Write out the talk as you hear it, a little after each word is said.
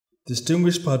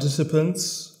Distinguished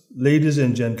participants, ladies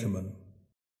and gentlemen,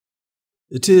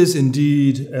 it is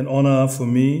indeed an honor for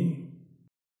me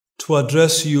to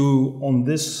address you on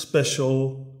this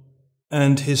special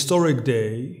and historic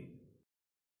day,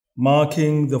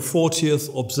 marking the 40th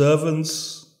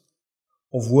observance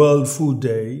of World Food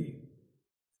Day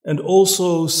and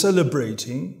also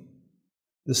celebrating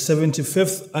the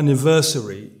 75th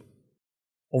anniversary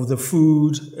of the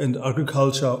Food and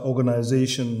Agriculture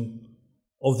Organization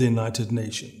of the United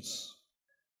Nations.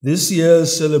 This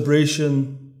year's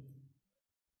celebration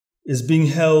is being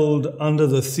held under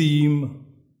the theme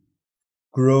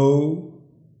Grow,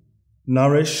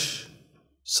 Nourish,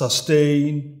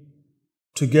 Sustain,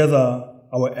 Together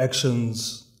our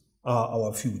actions are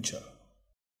our future.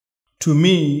 To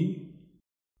me,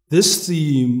 this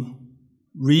theme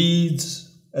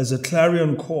reads as a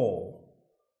clarion call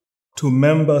to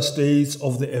member states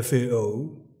of the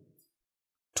FAO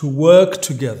to work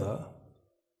together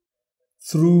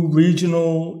through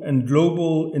regional and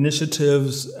global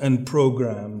initiatives and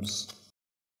programs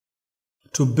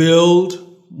to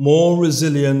build more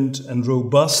resilient and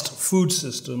robust food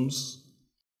systems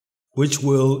which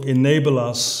will enable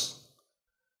us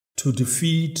to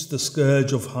defeat the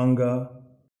scourge of hunger,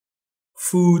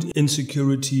 food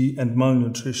insecurity and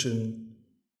malnutrition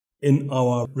in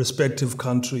our respective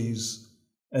countries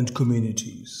and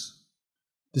communities.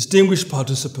 Distinguished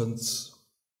participants,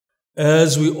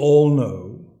 as we all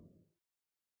know,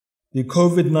 the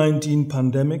COVID-19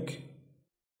 pandemic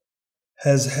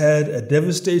has had a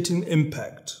devastating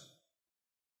impact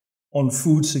on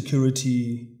food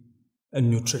security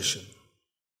and nutrition.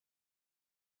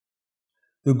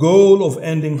 The goal of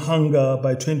ending hunger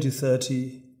by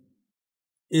 2030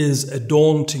 is a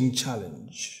daunting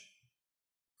challenge,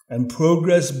 and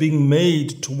progress being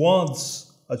made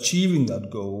towards achieving that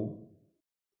goal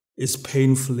is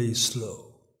painfully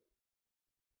slow.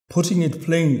 Putting it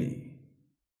plainly,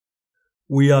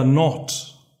 we are not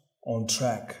on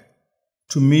track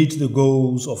to meet the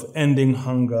goals of ending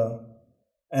hunger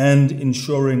and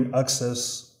ensuring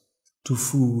access to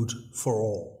food for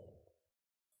all.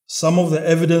 Some of the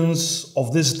evidence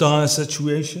of this dire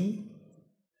situation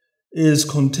is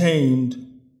contained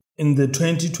in the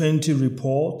 2020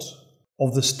 report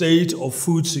of the state of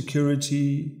food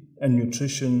security and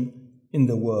nutrition in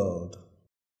the world,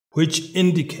 which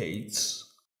indicates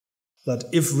that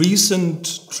if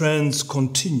recent trends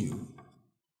continue,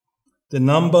 the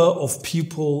number of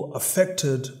people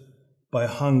affected by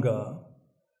hunger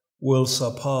will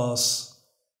surpass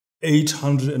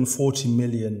 840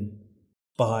 million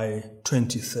by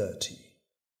 2030.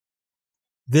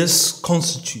 This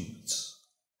constitutes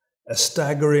a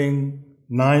staggering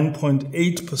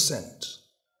 9.8%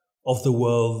 of the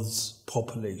world's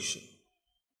population.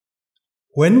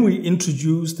 When we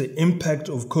introduce the impact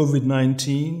of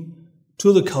COVID-19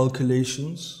 to the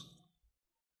calculations,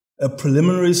 a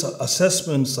preliminary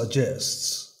assessment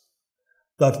suggests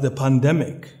that the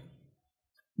pandemic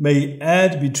may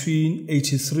add between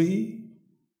 83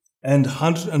 and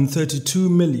 132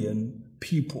 million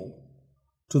people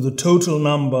to the total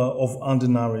number of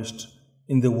undernourished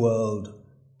in the world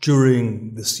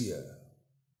during this year.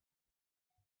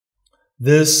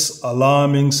 This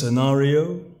alarming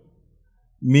scenario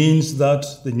means that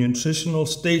the nutritional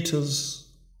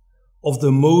status of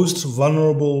the most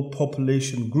vulnerable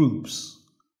population groups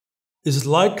is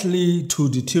likely to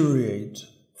deteriorate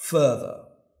further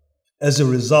as a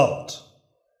result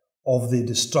of the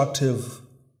destructive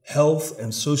health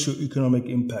and socio-economic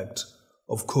impact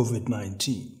of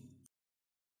COVID-19.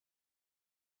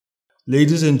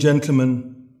 Ladies and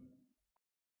gentlemen,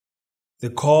 the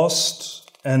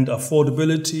cost and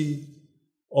affordability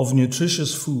of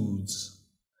nutritious foods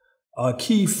are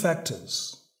key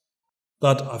factors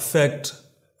that affect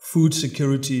food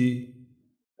security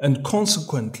and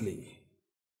consequently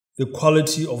the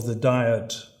quality of the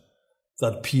diet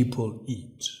that people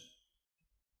eat.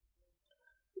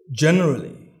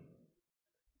 Generally,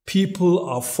 people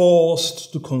are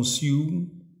forced to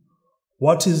consume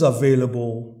what is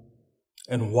available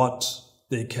and what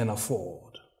they can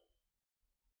afford.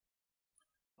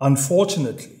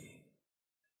 Unfortunately,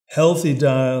 healthy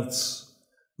diets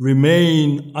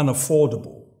remain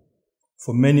unaffordable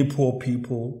for many poor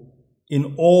people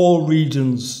in all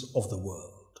regions of the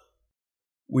world.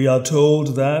 We are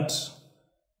told that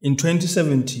in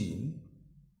 2017,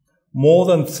 more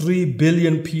than 3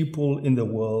 billion people in the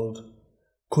world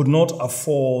could not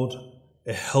afford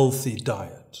a healthy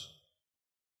diet.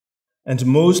 And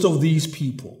most of these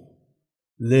people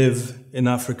live in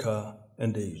Africa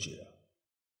and Asia.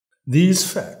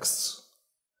 These facts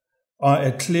are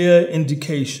a clear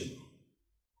indication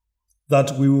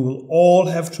that we will all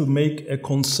have to make a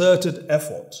concerted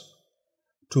effort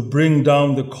to bring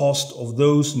down the cost of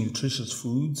those nutritious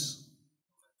foods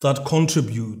that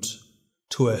contribute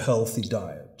to a healthy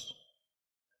diet,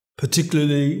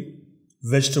 particularly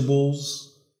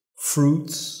vegetables,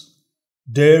 fruits,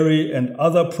 dairy, and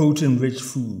other protein-rich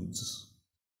foods,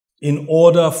 in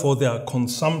order for their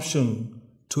consumption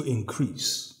to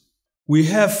increase. We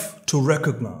have to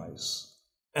recognize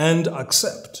and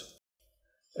accept,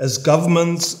 as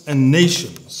governments and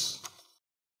nations,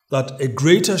 that a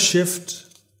greater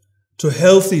shift to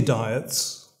healthy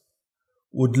diets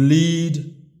would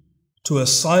lead to a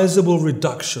sizable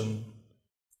reduction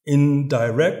in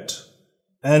direct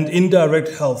and indirect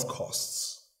health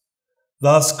costs,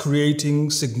 thus creating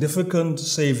significant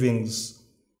savings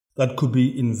that could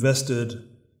be invested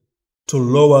to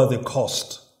lower the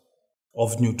cost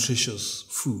of nutritious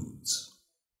foods.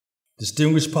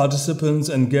 Distinguished participants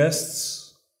and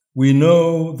guests, we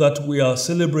know that we are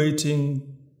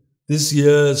celebrating this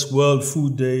year's World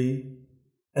Food Day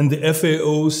and the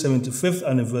FAO's 75th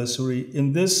anniversary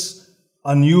in this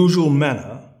unusual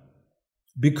manner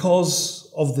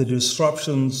because of the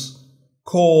disruptions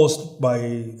caused by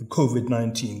the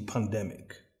COVID-19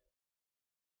 pandemic.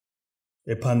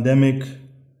 A pandemic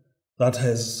that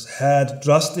has had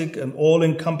drastic and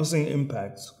all-encompassing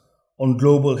impacts on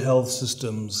global health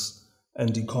systems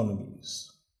and economies.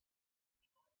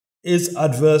 Its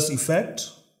adverse effect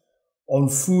on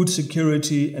food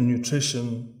security and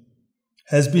nutrition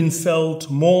has been felt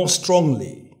more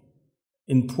strongly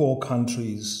in poor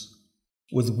countries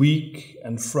with weak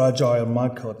and fragile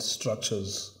market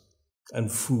structures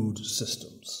and food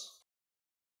systems.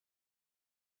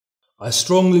 I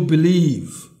strongly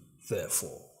believe,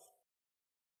 therefore,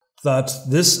 that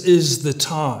this is the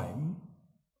time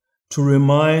to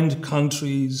remind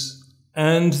countries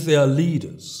and their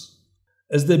leaders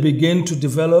as they begin to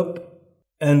develop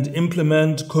and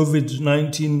implement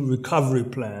COVID-19 recovery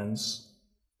plans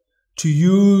to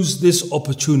use this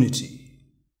opportunity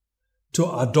to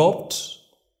adopt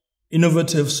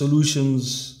innovative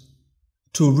solutions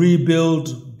to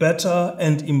rebuild better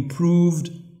and improved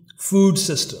food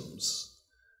systems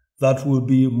that will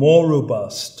be more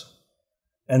robust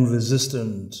and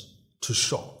resistant to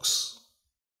shocks.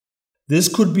 This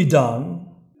could be done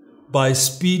by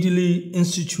speedily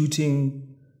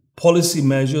instituting policy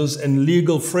measures and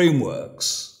legal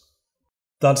frameworks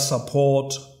that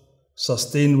support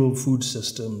sustainable food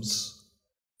systems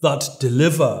that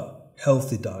deliver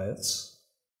healthy diets,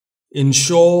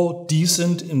 ensure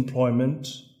decent employment,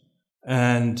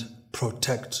 and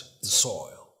protect the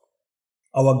soil.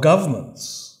 Our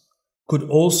governments could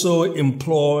also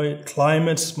employ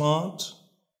climate-smart,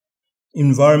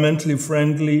 environmentally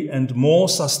friendly, and more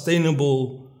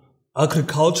sustainable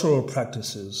agricultural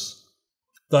practices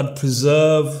that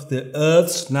preserve the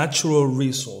Earth's natural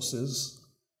resources,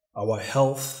 our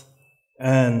health,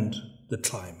 and the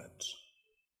climate.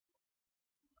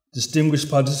 Distinguished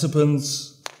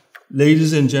participants,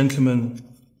 ladies and gentlemen,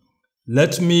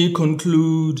 let me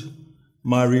conclude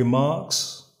my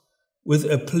remarks with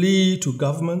a plea to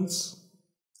governments,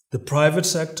 the private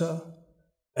sector,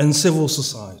 and civil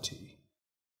society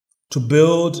to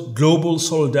build global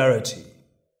solidarity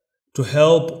to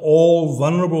help all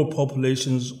vulnerable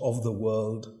populations of the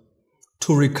world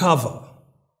to recover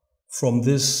from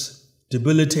this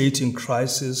debilitating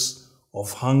crisis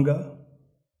of hunger,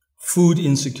 food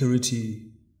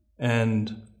insecurity,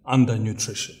 and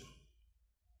undernutrition.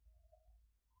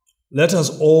 Let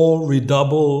us all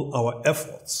redouble our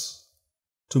efforts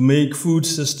to make food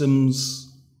systems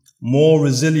more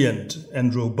resilient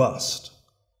and robust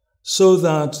so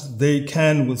that they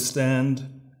can withstand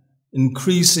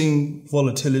increasing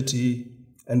volatility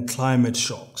and climate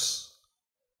shocks,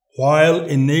 while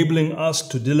enabling us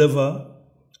to deliver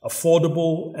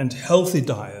affordable and healthy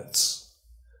diets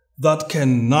that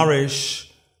can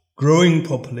nourish growing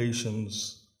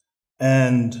populations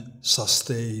and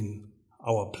sustain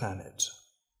our planet.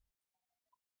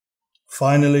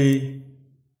 Finally,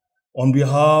 on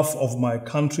behalf of my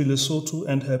country Lesotho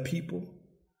and her people,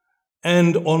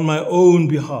 and on my own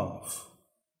behalf,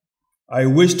 I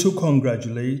wish to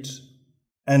congratulate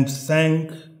and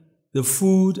thank the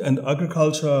Food and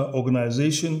Agriculture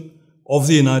Organization of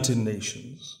the United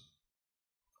Nations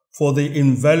for the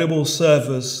invaluable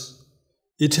service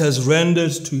it has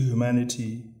rendered to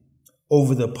humanity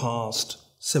over the past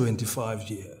 75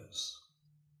 years.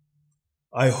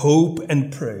 I hope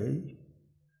and pray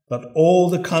that all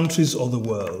the countries of the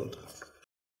world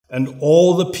and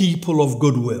all the people of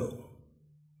goodwill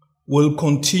will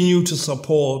continue to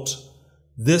support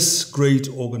this great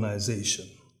organization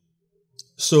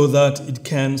so that it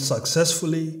can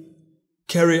successfully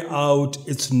carry out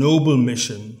its noble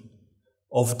mission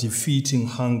of defeating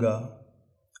hunger,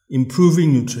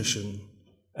 improving nutrition,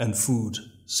 and food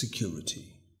security.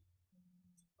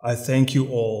 I thank you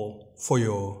all for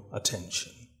your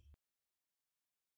attention.